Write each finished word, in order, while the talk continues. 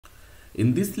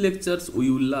In these lectures,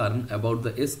 we will learn about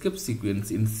the escape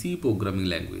sequence in C programming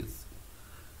language.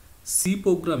 C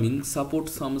programming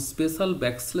supports some special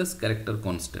backslash character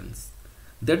constants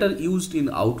that are used in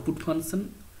output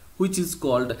function, which is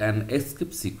called an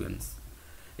escape sequence.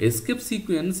 Escape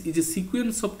sequence is a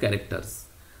sequence of characters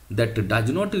that does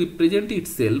not represent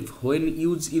itself when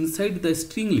used inside the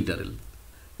string literal.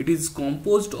 It is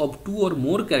composed of two or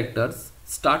more characters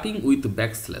starting with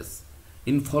backslash.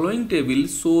 In following table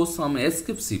show some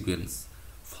escape sequence.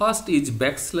 First is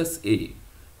backslash A,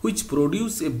 which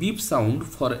produce a beep sound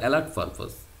for alert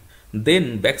purpose.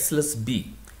 Then backslash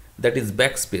B, that is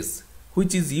backspace,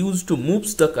 which is used to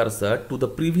move the cursor to the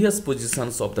previous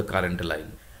positions of the current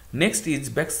line. Next is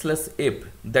backslash F,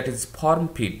 that is form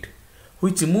fit,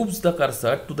 which moves the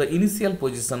cursor to the initial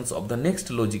positions of the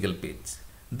next logical page.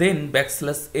 Then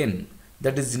backslash N,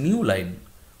 that is new line,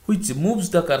 which moves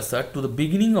the cursor to the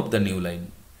beginning of the new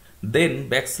line. Then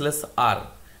backslash R,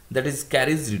 that is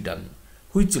carriage return,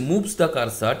 which moves the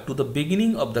cursor to the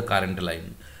beginning of the current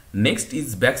line. Next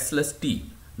is backslash T,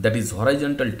 that is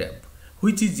horizontal tab,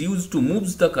 which is used to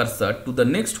move the cursor to the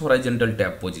next horizontal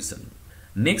tab position.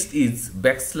 Next is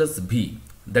backslash V,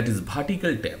 that is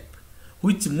vertical tab,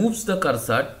 which moves the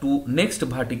cursor to next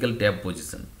vertical tab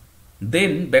position.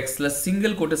 Then backslash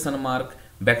single quotation mark,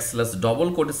 backslash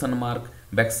double quotation mark,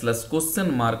 backslash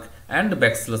question mark and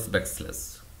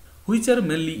backslash, which are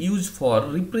mainly used for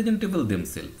representable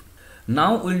themselves.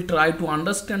 Now we will try to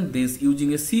understand this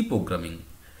using a C programming.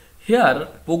 Here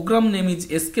program name is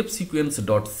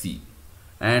escapeSequence.c,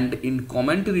 and in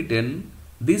comment written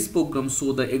this program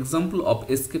show the example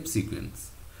of escape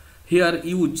sequence. Here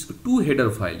use two header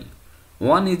file.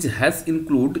 One is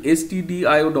 #include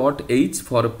stdio.h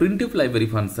for printf library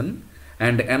function,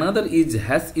 and another is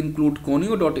 #include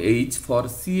conio.h for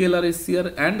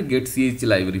clrscr and getch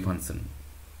library function.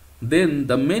 Then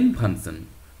the main function,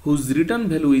 whose return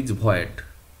value is void.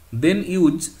 Then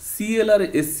use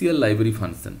clrscr library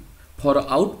function for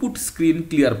output screen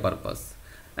clear purpose,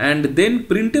 and then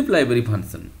printf library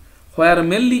function, where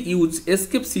mainly use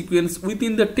escape sequence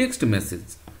within the text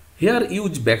message. Here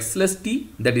use backslash T,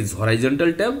 that is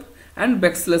horizontal tab, and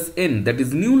backslash N, that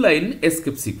is new line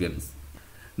escape sequence.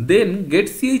 Then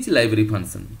getch library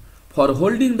function for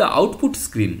holding the output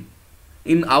screen.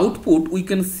 In output we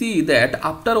can see that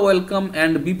after welcome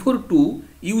and before to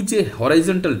use a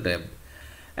horizontal tab,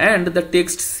 and the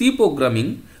text C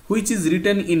programming, which is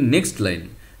written in next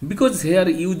line, because here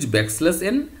use backslash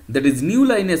N, that is new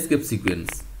line escape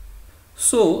sequence.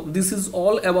 So this is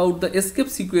all about the escape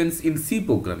sequence in C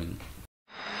programming.